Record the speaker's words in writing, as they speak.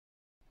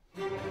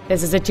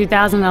This is a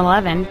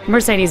 2011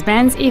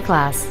 Mercedes-Benz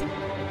E-Class.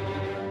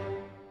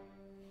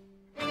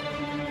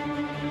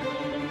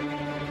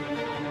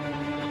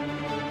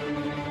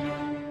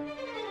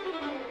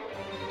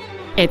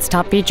 Its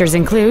top features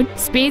include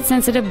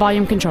speed-sensitive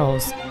volume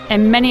controls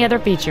and many other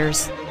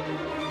features.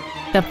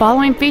 The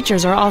following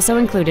features are also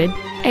included: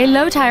 a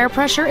low tire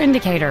pressure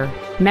indicator,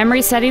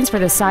 memory settings for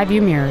the side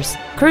view mirrors,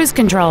 cruise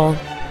control,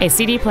 a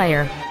CD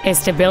player, a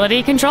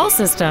stability control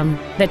system,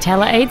 the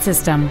tele-aid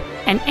system,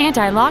 an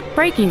anti-lock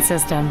braking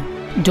system,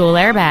 dual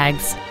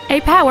airbags,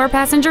 a power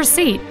passenger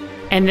seat,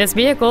 and this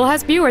vehicle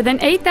has fewer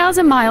than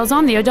 8,000 miles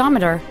on the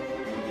odometer.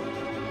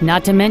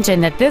 Not to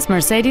mention that this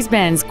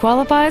Mercedes-Benz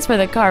qualifies for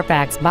the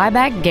Carfax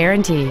buyback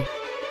guarantee.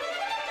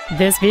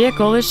 This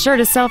vehicle is sure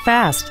to sell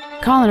fast.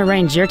 Call and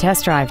arrange your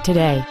test drive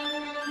today.